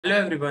Hello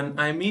everyone,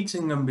 I am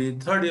Singh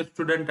Gambhir, third year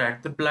student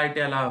at the IIT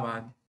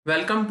Allahabad.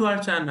 Welcome to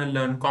our channel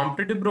Learn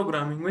Competitive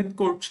Programming with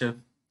CodeChef.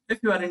 If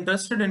you are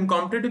interested in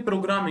competitive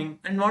programming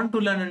and want to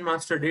learn and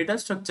master data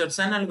structures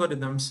and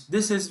algorithms,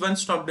 this is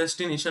one-stop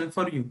destination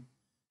for you.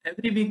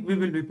 Every week we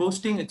will be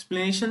posting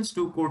explanations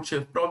to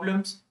CodeChef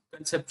problems,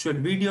 conceptual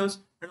videos,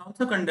 and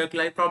also conduct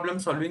live problem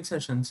solving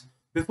sessions.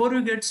 Before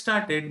we get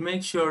started,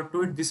 make sure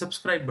to hit the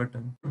subscribe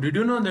button. Did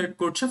you know that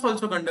CodeChef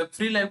also conduct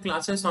free live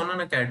classes on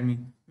an academy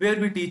where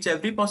we teach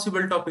every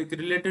possible topic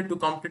related to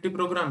competitive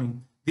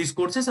programming? These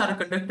courses are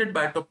conducted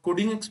by top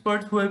coding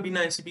experts who have been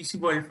ICPC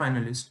World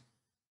finalists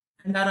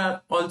and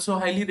are also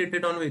highly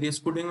rated on various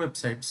coding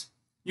websites.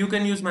 You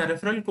can use my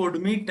referral code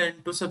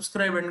MEET10 to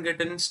subscribe and get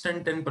an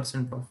instant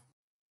 10% off.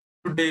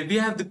 Today we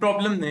have the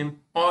problem name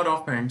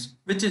OROFAND,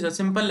 which is a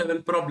simple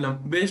level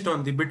problem based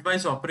on the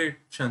bitwise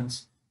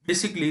operations.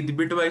 Basically the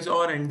bitwise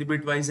OR and the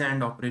bitwise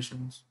AND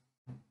operations.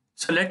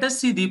 So let us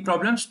see the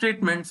problem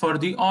statement for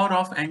the OR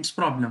of ANDs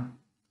problem.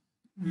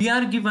 We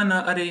are given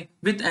an array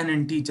with n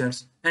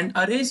integers, and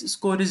array's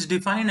score is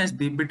defined as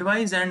the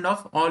bitwise AND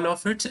of all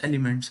of its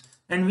elements,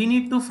 and we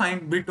need to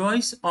find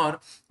bitwise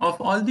OR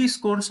of all the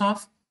scores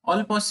of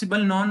all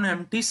possible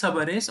non-empty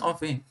subarrays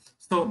of A.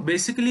 So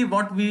basically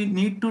what we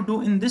need to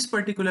do in this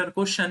particular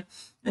question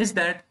is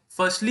that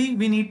firstly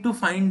we need to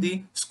find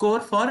the score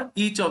for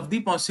each of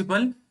the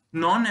possible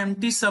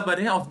non-empty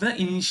subarray of the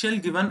initial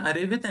given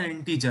array with n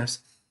integers,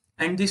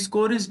 and the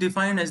score is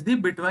defined as the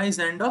bitwise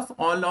AND of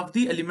all of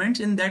the elements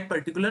in that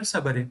particular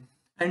subarray,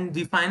 and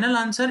the final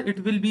answer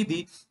it will be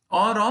the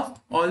OR of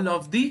all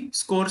of the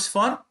scores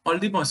for all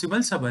the possible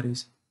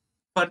subarrays.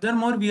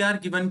 Furthermore, we are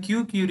given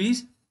q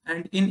queries,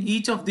 and in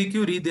each of the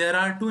query there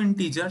are two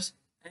integers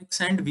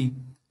x and v,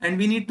 and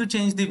we need to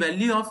change the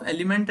value of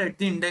element at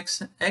the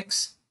index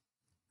x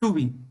to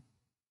v.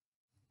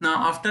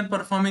 Now after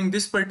performing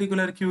this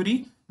particular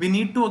query, we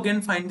need to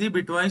again find the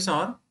bitwise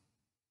OR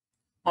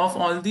of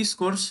all the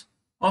scores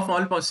of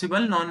all possible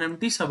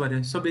non-empty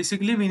subarrays. So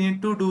basically we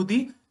need to do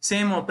the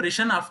same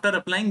operation after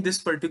applying this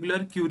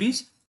particular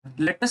queries.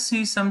 Let us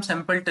see some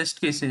sample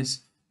test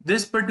cases.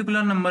 This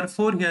particular number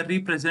 4 here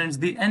represents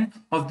the n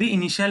of the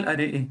initial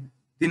array A.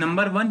 The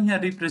number 1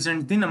 here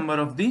represents the number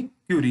of the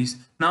queries.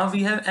 Now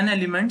we have n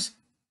elements.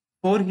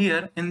 4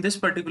 here in this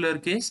particular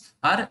case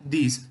are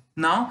these.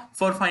 Now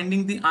for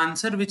finding the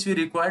answer which we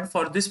required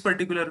for this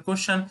particular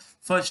question,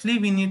 firstly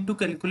we need to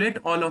calculate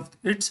all of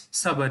its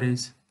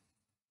subarrays.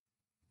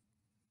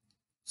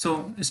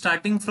 So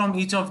starting from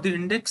each of the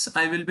index,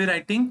 I will be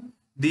writing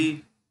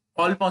the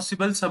all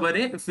possible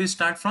subarray if we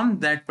start from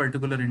that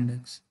particular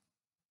index.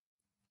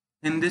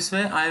 In this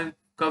way, I have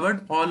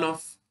covered all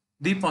of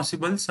the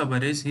possible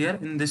subarrays here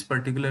in this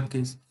particular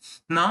case.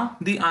 Now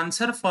the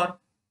answer for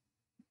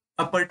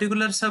a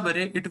particular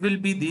subarray, it will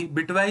be the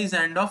bitwise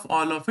AND of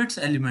all of its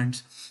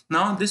elements.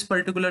 Now this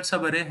particular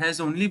subarray has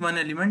only one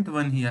element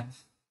 1 here.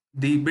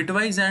 The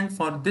bitwise AND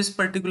for this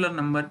particular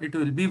number, it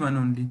will be 1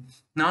 only.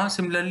 Now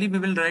similarly we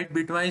will write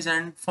bitwise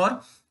AND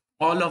for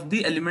all of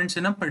the elements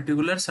in a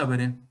particular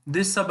subarray.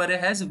 This subarray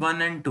has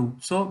 1 and 2,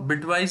 so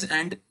bitwise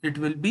AND it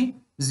will be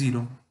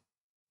 0.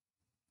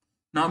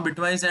 Now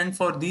bitwise AND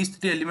for these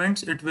three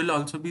elements, it will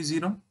also be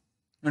 0.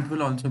 It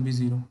will also be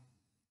 0.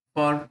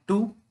 For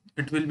 2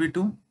 it will be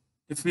 2.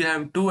 If we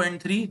have 2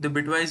 and 3, the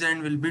bitwise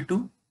AND will be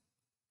 2.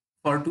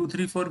 For 2,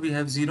 3, 4 we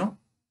have 0.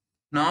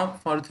 Now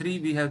for 3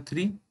 we have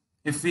 3.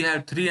 If we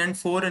have 3 and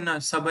 4 in a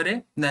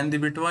subarray, then the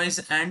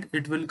bitwise AND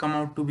it will come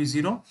out to be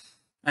 0.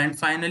 And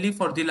finally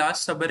for the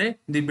last subarray,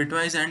 the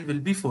bitwise AND will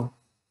be 4.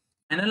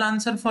 Final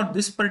answer for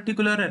this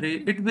particular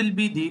array, it will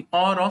be the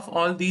OR of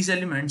all these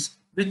elements,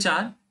 which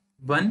are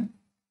 1,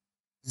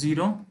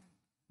 0,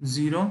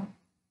 0,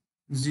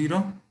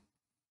 0,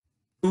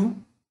 2,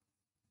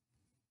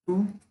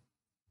 2,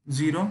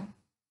 0,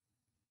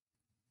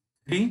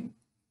 3,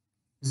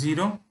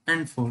 0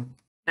 and 4.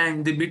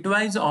 And the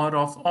bitwise OR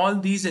of all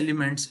these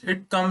elements,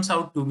 it comes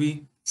out to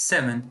be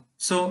 7.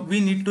 So we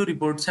need to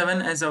report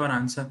 7 as our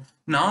answer.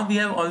 Now we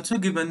have also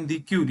given the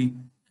query,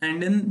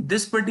 and in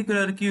this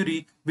particular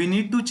query we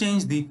need to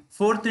change the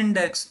 4th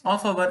index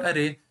of our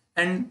array,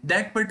 and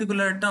that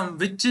particular term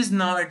which is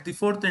now at the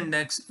 4th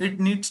index, it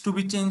needs to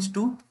be changed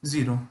to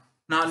 0.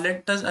 Now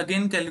let us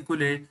again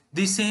calculate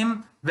the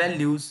same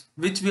values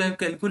which we have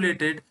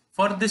calculated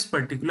for this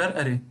particular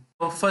array.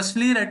 So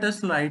firstly, let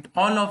us write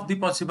all of the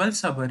possible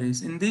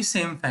subarrays in the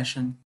same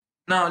fashion.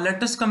 Now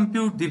let us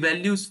compute the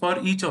values for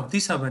each of the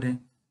subarray,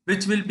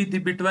 which will be the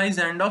bitwise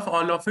AND of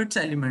all of its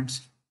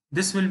elements.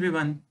 This will be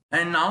 1.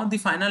 And now the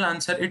final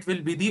answer, it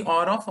will be the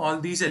OR of all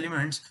these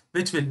elements,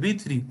 which will be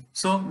 3.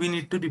 So we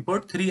need to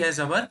report 3 as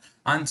our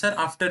answer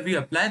after we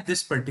apply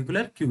this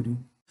particular query.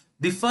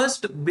 The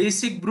first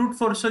basic brute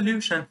force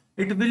solution,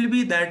 it will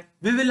be that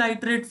we will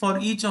iterate for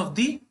each of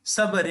the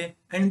subarray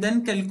and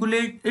then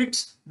calculate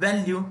its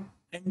value,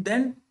 and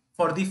then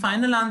for the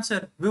final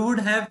answer we would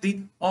have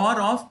the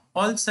OR of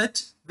all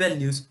such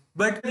values.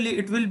 But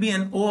it will be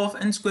an O of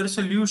n square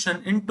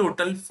solution in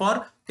total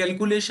for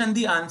calculation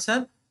the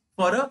answer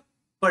for a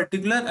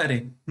particular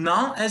array.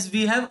 Now as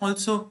we have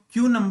also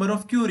q number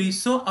of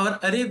queries, so our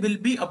array will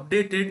be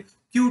updated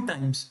q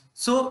times.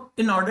 So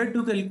in order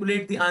to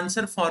calculate the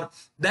answer for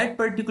that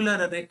particular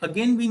array,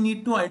 again we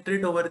need to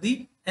iterate over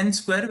the n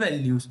square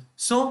values.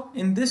 So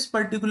in this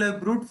particular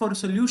brute force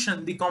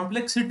solution, the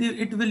complexity,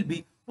 it will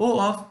be O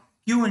of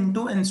q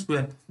into n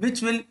square,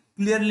 which will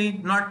clearly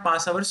not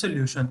pass our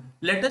solution.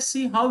 Let us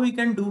see how we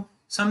can do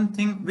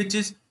something which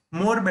is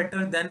more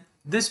better than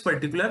this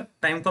particular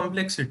time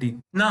complexity.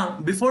 Now,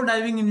 before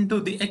diving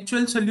into the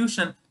actual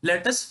solution,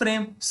 let us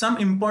frame some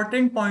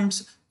important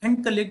points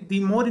and collect the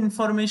more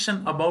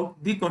information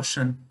about the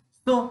question.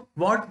 So,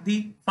 what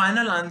the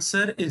final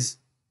answer is?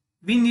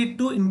 We need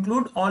to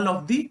include all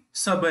of the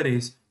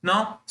subarrays.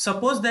 Now,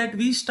 suppose that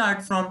we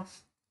start from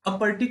a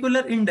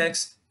particular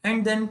index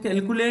and then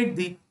calculate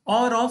the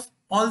OR of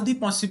all the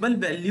possible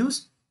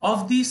values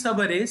of the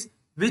subarrays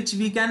which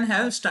we can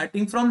have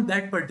starting from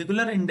that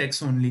particular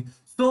index only.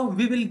 So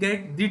we will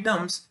get the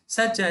terms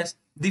such as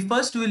the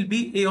first will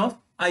be A of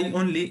I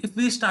only if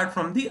we start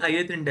from the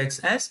ith index,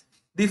 as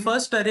the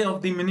first array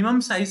of the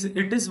minimum size,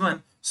 it is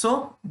 1.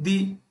 So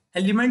the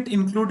element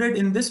included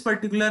in this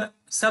particular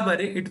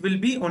subarray, it will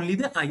be only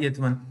the ith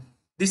one.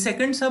 The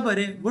second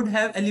subarray would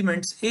have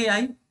elements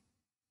AI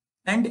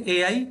and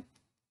AI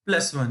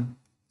plus 1.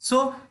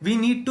 So we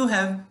need to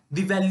have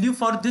the value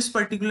for this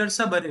particular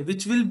subarray,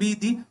 which will be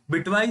the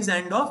bitwise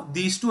AND of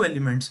these two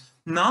elements.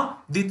 Now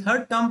the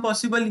third term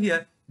possible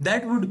here,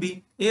 that would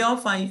be A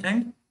of I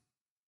and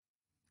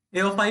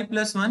A of I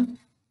plus 1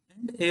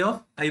 and A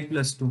of I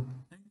plus 2.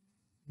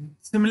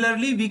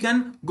 Similarly, we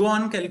can go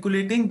on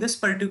calculating this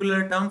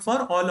particular term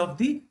for all of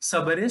the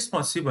subarrays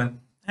possible.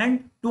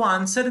 And to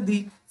answer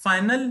the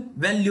final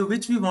value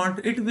which we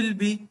want, it will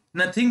be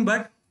nothing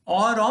but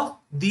OR of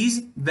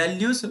these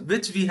values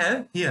which we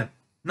have here.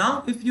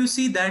 Now, if you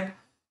see that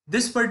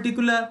this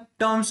particular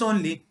terms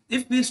only,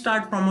 if we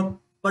start from a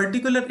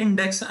particular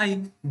index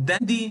I, then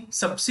the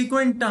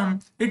subsequent term,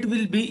 it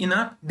will be in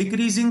a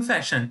decreasing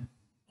fashion.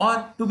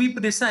 Or to be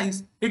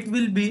precise, it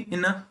will be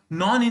in a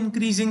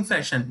non-increasing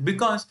fashion,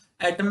 because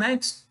at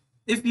max,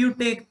 if you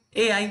take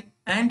AI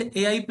and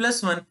AI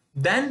plus 1,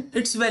 then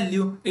its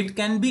value, it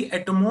can be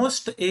at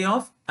most A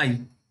of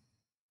I.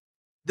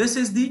 This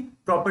is the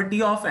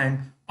property of AND.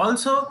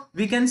 Also,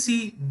 we can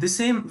see the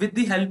same with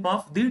the help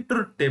of the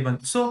truth table.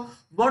 So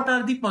what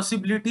are the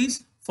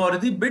possibilities for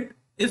the bit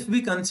if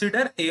we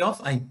consider A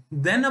of I?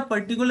 Then a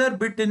particular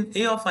bit in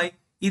A of I,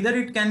 either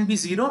it can be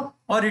 0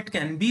 or it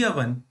can be a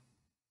 1.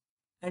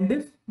 And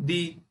if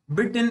the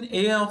bit in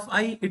A of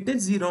I, it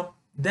is 0,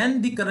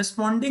 then the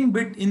corresponding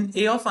bit in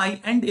A of I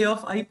and A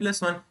of I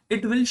plus 1,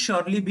 it will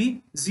surely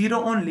be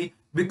 0 only,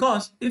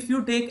 because if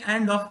you take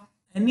AND of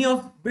any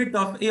of bit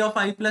of A of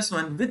I plus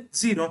 1 with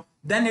 0,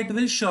 then it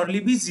will surely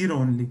be 0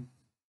 only.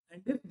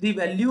 And if the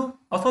value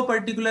of a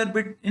particular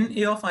bit in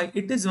A of I,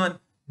 it is 1,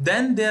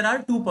 then there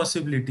are two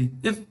possibilities.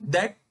 If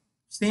that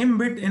same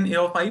bit in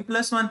A of I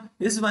plus 1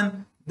 is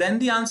 1, then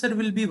the answer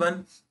will be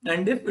 1,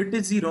 and if it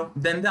is 0,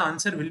 then the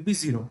answer will be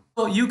 0.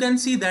 So you can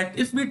see that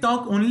if we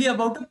talk only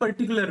about a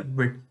particular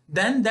bit,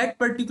 then that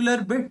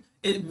particular bit,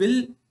 it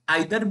will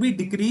either be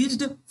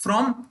decreased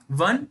from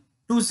 1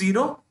 to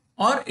 0,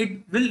 or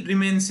it will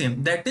remain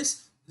same. That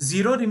is,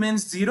 0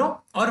 remains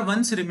 0 or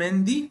 1s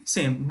remain the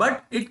same,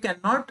 but it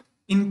cannot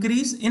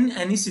increase in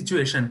any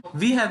situation.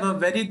 We have a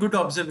very good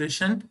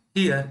observation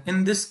here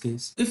in this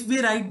case. If we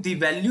write the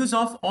values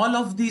of all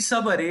of the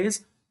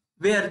subarrays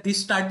where the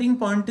starting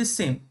point is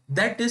same,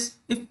 that is,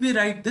 if we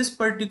write this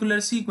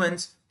particular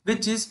sequence,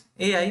 which is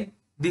AI,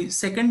 the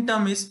second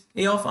term is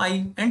A of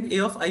I and A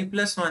of I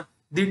plus 1,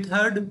 the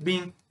third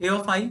being A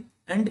of I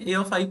and A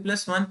of I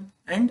plus 1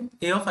 and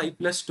A of I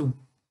plus 2.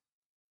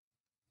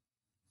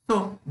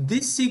 So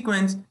this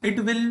sequence,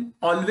 it will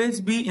always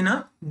be in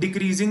a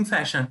decreasing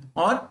fashion,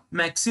 or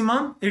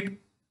maximum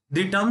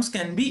the terms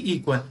can be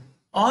equal.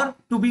 Or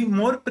to be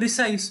more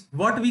precise,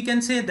 what we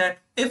can say that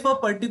if a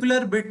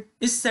particular bit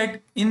is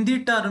set in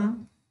the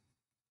term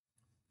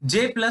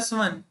j plus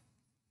 1,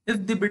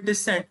 if the bit is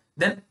set,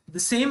 then the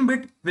same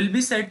bit will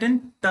be set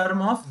in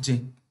term of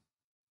j.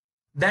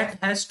 That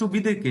has to be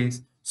the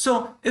case.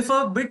 So if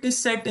a bit is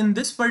set in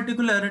this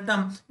particular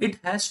term, it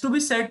has to be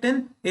set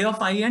in A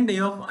of I and A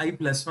of I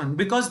plus 1,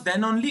 because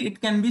then only it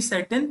can be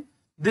set in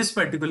this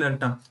particular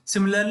term.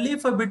 Similarly,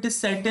 if a bit is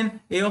set in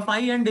A of I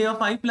and A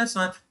of I plus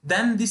 1,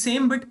 then the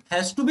same bit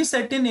has to be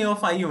set in A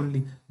of I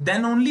only.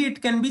 Then only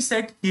it can be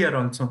set here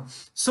also.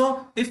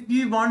 So if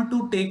we want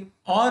to take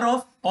OR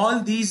of all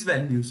these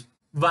values,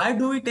 why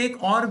do we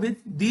take OR with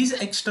these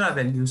extra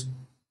values?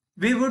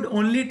 We would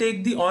only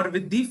take the OR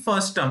with the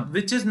first term,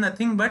 which is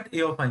nothing but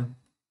A of I.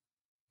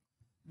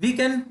 We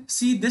can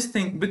see this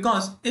thing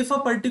because if a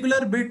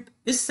particular bit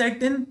is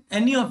set in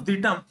any of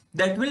the term,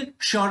 that will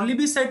surely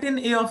be set in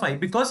A of I,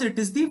 because it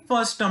is the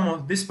first term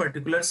of this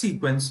particular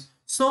sequence.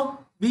 So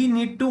we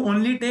need to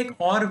only take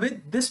OR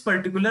with this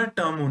particular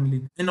term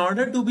only. In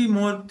order to be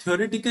more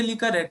theoretically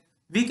correct,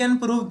 we can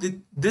prove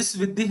this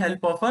with the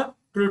help of a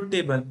truth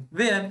table,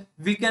 where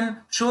we can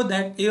show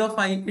that A of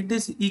I, it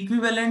is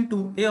equivalent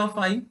to A of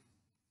I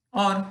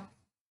or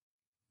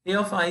a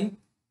of I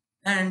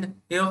and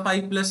a of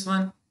I plus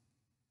 1,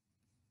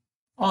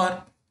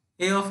 or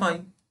a of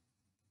I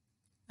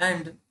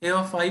and a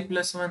of I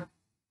plus 1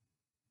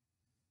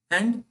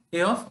 and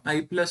a of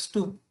I plus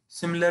 2.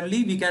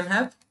 Similarly, we can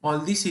have all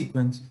the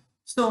sequence.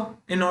 So,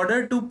 in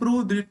order to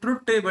prove the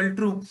truth table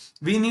true,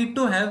 we need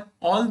to have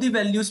all the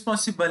values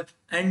possible,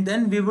 and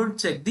then we would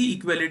check the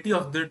equality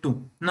of the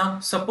two. Now,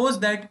 suppose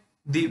that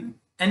the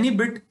any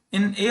bit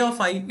in a of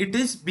I, it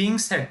is being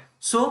set.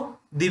 So,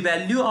 the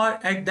value or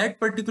at that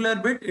particular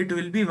bit, it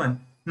will be 1.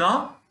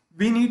 Now,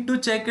 we need to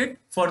check it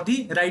for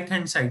the right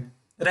hand side.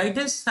 Right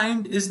hand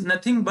side is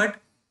nothing but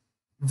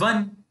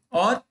 1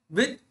 or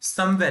with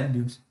some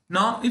values.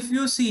 Now if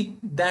you see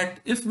that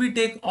if we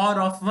take OR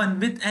of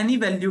 1 with any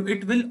value,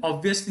 it will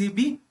obviously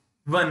be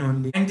 1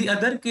 only. And the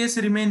other case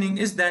remaining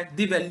is that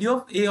the value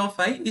of a of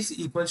I is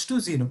equals to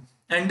 0.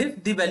 And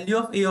if the value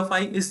of a of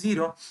I is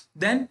 0,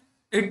 then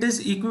it is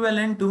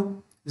equivalent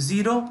to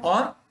 0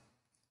 or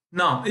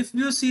now, if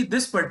you see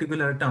this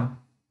particular term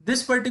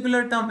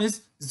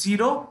is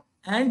 0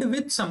 and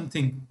with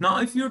something.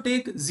 Now, if you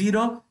take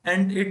 0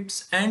 and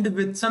it's and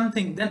with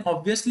something, then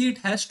obviously it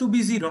has to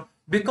be 0,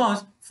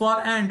 because for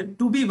and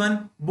to be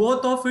 1,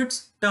 both of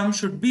its terms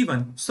should be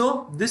 1.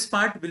 So, this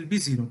part will be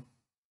 0.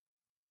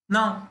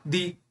 Now,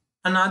 the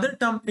another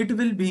term, it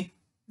will be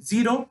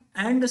 0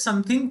 and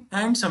something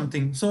and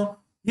something. So,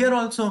 here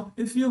also,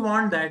 if you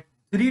want that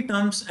 3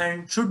 terms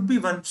and should be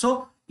 1,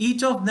 so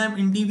each of them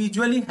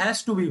individually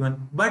has to be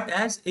 1, but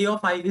as a of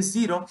I is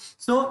 0,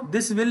 so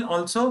this will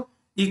also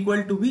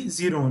equal to be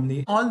 0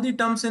 only. All the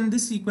terms in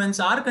this sequence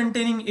are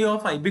containing a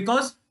of I,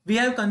 because we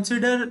have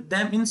considered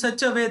them in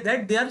such a way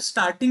that they are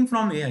starting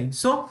from ai,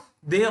 so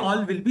they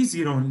all will be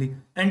 0 only.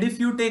 And if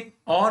you take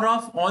OR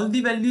of all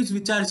the values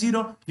which are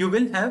 0, you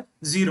will have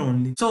 0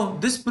 only. So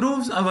this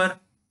proves our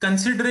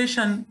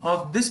consideration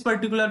of this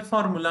particular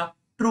formula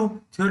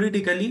true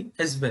theoretically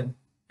as well.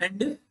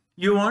 And if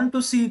you want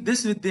to see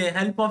this with the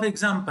help of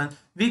example,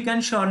 we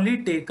can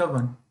surely take a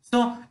one.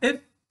 So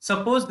if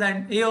suppose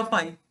that a of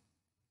I,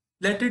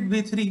 let it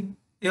be 3,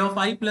 a of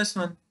I plus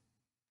 1,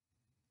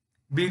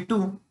 be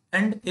 2,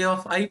 and a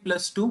of I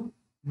plus 2,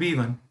 be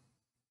 1.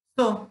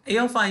 So a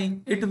of I,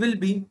 it will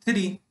be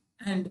 3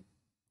 and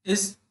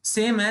is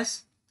same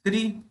as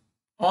 3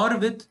 or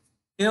with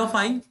a of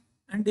I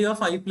and a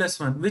of I plus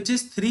 1, which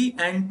is 3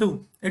 and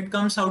 2. It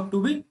comes out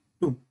to be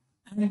 2.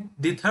 And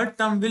the third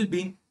term will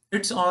be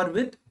its or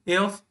with a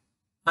of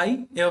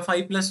I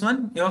plus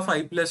 1, a of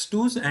I plus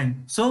 2's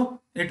and. So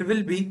it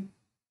will be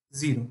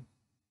 0.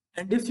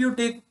 And if you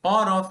take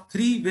OR of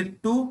 3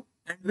 with 2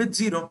 and with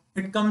 0,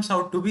 it comes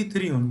out to be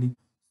 3 only.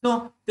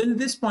 So till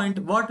this point,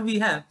 what we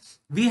have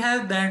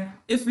that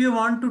if we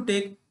want to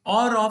take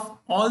OR of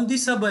all the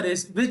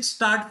subarrays which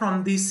start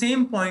from the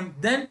same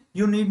point, then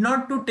you need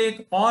not to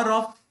take OR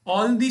of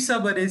all the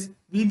subarrays.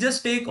 We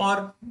just take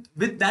OR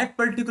with that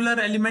particular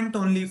element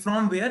only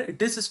from where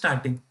it is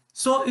starting.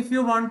 So if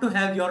you want to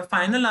have your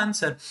final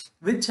answer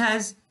which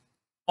has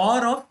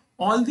OR of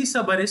all the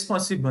subarrays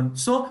possible,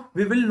 so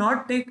we will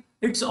not take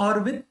its OR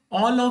with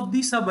all of the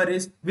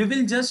subarrays. We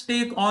will just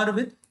take OR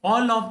with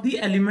all of the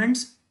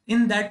elements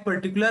in that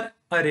particular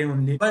array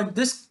only. But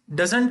this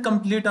doesn't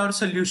complete our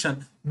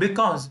solution,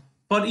 because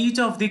for each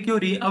of the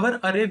query our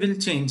array will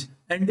change,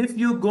 and if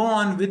you go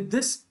on with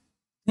this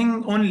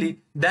thing only,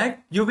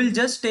 that you will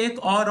just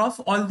take OR of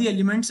all the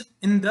elements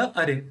in the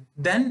array,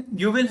 then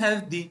you will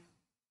have the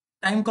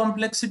time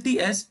complexity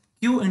as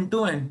q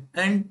into n,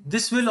 and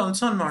this will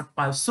also not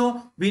pass.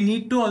 So we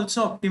need to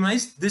also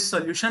optimize this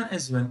solution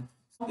as well.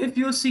 If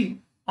you see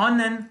on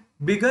an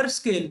bigger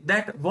scale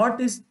that what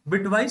is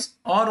bitwise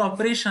OR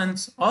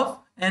operations of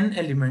n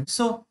elements,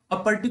 so a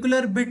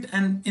particular bit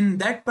and in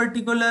that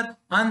particular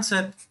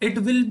answer it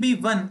will be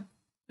 1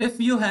 if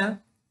you have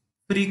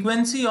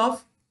frequency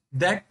of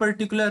that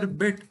particular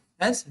bit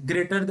as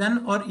greater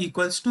than or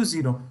equals to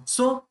 0.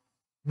 So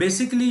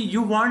basically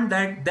you want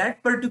that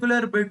that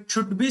particular bit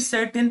should be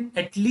set in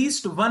at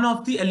least one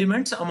of the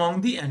elements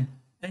among the n,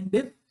 and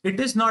if it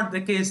is not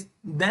the case,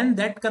 then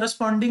that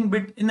corresponding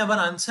bit in our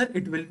answer,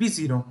 it will be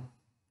 0.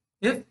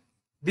 If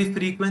the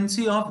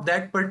frequency of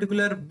that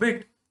particular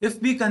bit,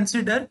 if we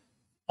consider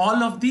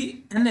all of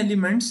the n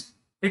elements,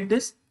 it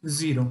is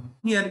 0.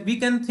 Here we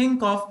can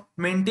think of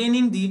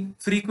maintaining the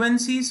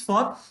frequencies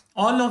for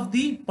all of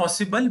the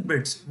possible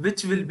bits,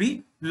 which will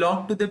be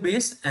log to the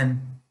base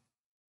n,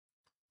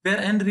 where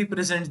n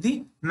represents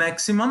the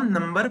maximum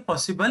number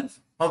possible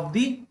of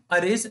the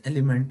array's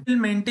element. We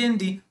will maintain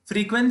the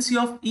frequency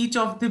of each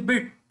of the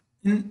bit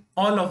in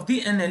all of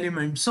the n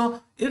elements.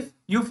 So if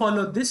you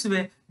follow this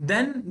way,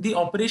 then the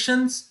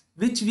operations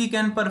which we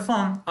can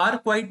perform are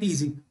quite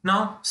easy.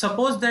 Now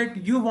suppose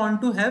that you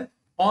want to have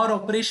OR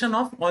operation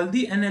of all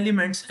the n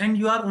elements and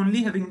you are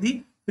only having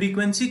the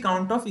frequency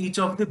count of each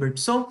of the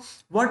bits. So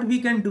what we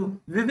can do,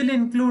 we will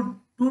include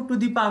 2 to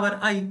the power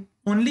I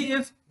only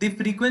if the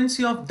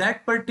frequency of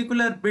that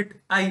particular bit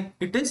I,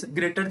 it is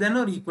greater than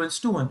or equals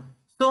to 1.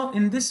 So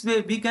in this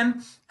way we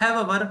can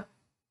have our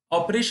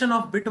operation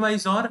of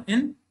bitwise OR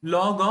in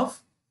log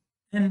of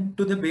n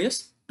to the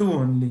base 2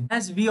 only.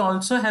 As we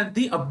also have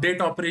the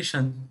update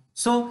operation.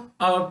 So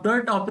our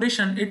update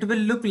operation, it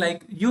will look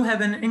like you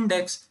have an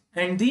index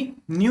and the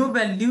new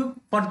value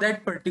for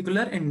that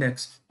particular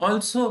index.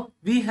 Also,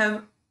 we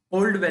have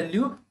old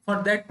value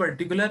for that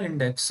particular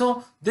index.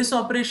 So this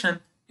operation,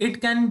 it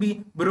can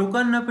be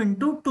broken up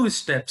into 2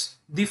 steps.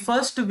 The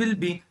first will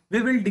be,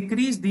 we will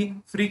decrease the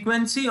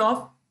frequency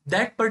of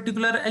that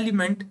particular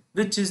element,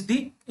 which is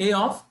the A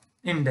of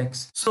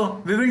index.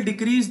 So we will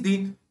decrease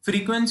the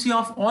frequency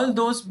of all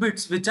those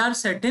bits which are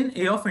set in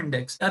A of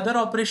index. Other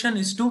operation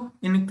is to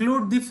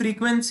include the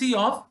frequency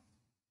of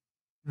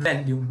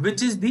value,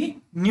 which is the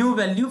new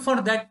value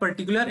for that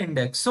particular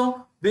index.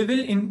 So we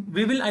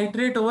will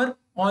iterate over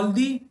all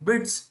the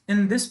bits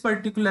in this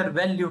particular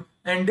value,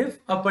 and if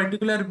a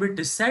particular bit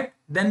is set,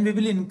 then we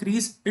will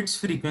increase its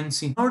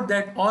frequency. Note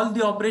that all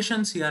the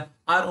operations here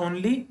are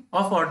only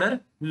of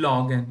order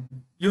log n.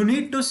 You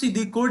need to see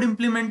the code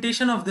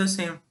implementation of the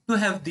same to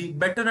have the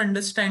better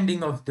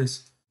understanding of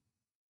this.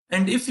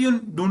 And if you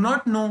do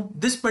not know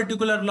this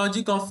particular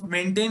logic of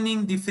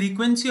maintaining the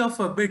frequency of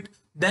a bit,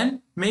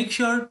 then make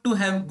sure to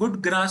have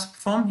good grasp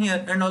from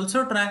here and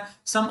also try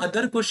some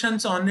other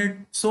questions on it,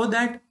 so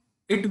that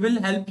it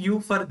will help you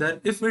further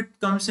if it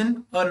comes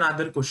in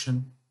another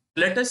question.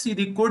 Let us see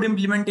the code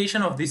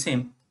implementation of the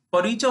same.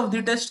 For each of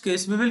the test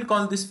case, we will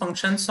call this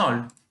function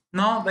solved.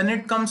 Now, when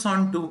it comes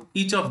on to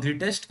each of the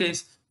test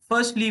case,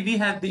 firstly, we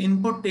have the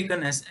input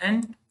taken as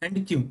n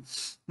and q.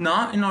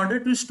 Now, in order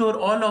to store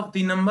all of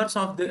the numbers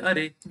of the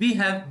array, we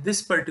have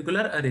this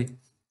particular array.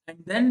 And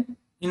then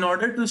in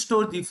order to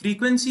store the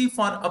frequency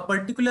for a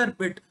particular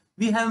bit,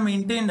 we have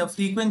maintained a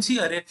frequency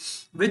array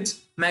which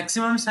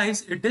maximum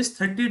size it is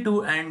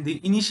 32, and the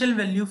initial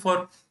value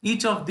for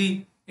each of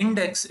the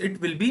index it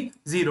will be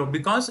 0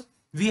 because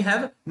we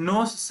have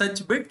no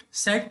such bit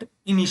set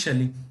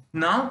initially.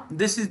 Now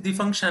this is the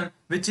function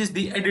which is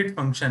the edit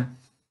function,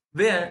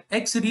 where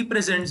x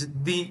represents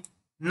the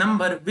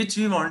number which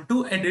we want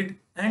to edit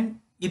and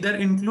either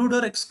include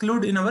or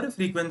exclude in our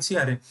frequency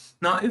array.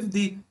 Now if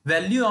the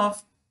value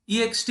of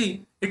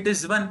ext it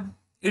is 1,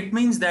 it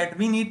means that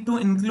we need to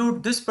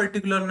include this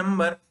particular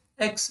number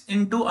x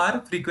into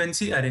our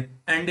frequency array,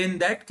 and in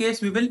that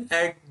case we will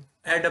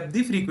add up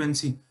the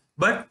frequency.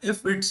 But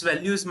if its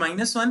value is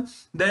 -1,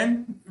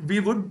 then we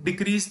would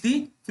decrease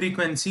the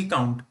frequency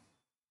count.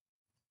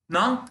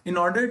 Now in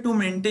order to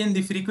maintain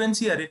the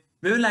frequency array,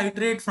 we will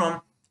iterate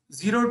from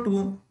 0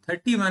 to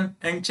 31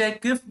 and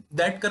check if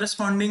that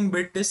corresponding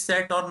bit is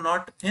set or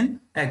not in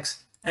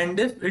x, and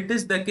if it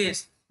is the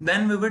case,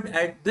 then we would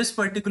add this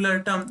particular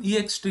term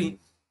ext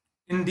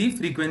in the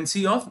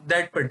frequency of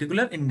that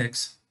particular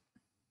index.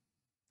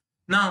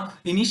 Now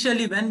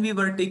initially when we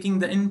were taking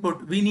the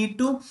input, we need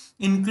to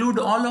include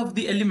all of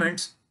the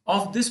elements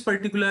of this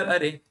particular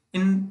array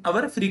in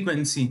our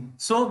frequency.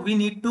 So we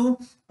need to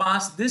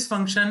pass this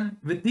function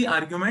with the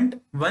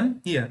argument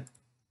 1 here.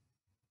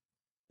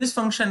 This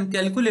function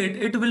calculate,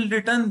 it will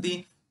return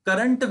the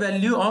current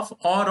value of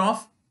or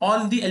of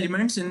all the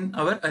elements in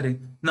our array.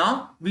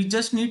 Now we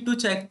just need to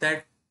check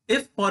that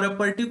if for a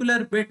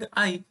particular bit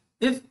I,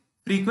 if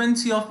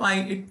frequency of I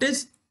it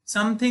is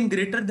something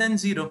greater than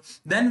 0,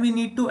 then we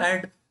need to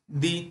add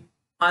the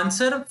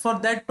answer for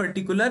that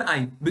particular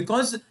I,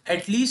 because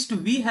at least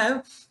we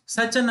have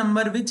such a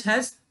number which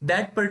has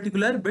that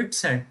particular bit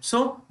set.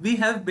 So we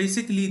have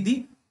basically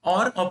the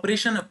OR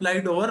operation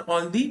applied over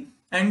all the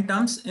n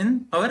terms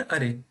in our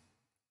array,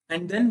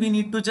 and then we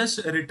need to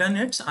just return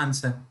its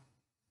answer.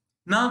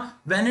 Now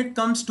when it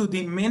comes to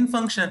the main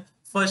function,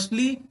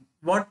 firstly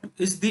what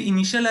is the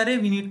initial array,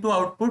 we need to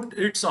output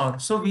its OR.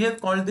 So we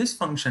have called this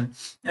function,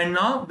 and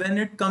now when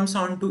it comes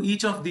on to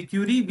each of the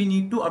query, we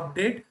need to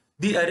update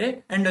the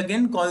array and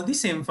again call the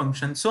same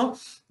function. So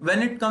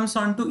when it comes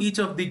on to each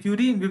of the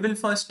query, we will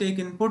first take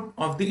input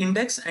of the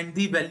index and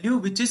the value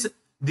which is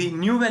the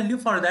new value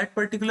for that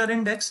particular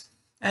index.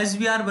 As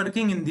we are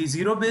working in the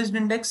zero based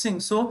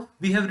indexing, so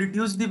we have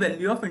reduced the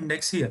value of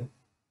index here.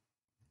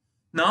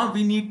 Now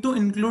we need to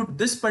include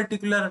this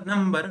particular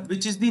number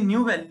which is the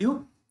new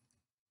value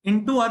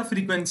into our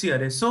frequency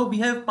array. So we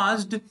have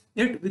passed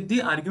it with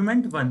the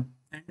argument 1,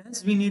 and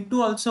as we need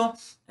to also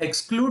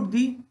exclude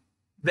the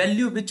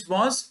value which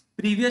was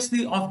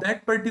previously of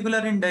that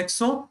particular index,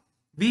 so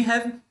we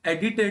have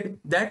edited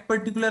that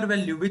particular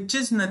value which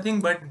is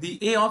nothing but the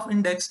A of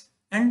index,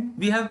 and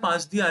we have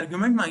passed the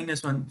argument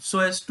 -1 so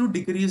as to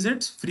decrease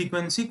its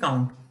frequency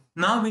count.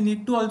 Now we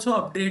need to also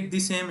update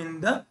the same in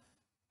the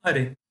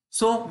array.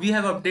 So we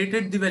have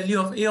updated the value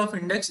of A of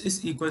index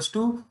is equals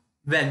to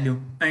value,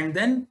 and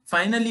then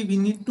finally we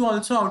need to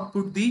also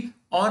output the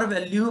OR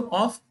value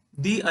of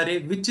the array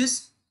which is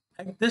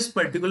at this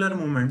particular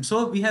moment.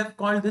 So we have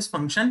called this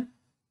function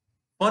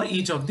for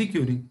each of the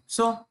query.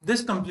 So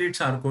this completes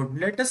our code.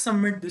 Let us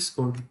submit this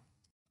code.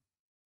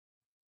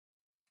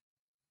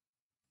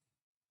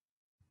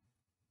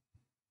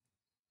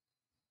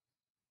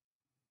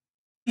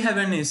 We have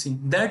an AC.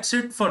 That's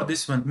it for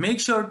this one. Make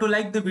sure to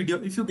like the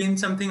video if you gain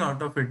something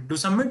out of it. To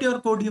submit your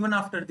code even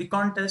after the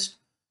contest.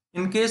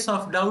 In case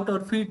of doubt or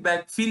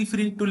feedback, feel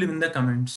free to leave in the comments.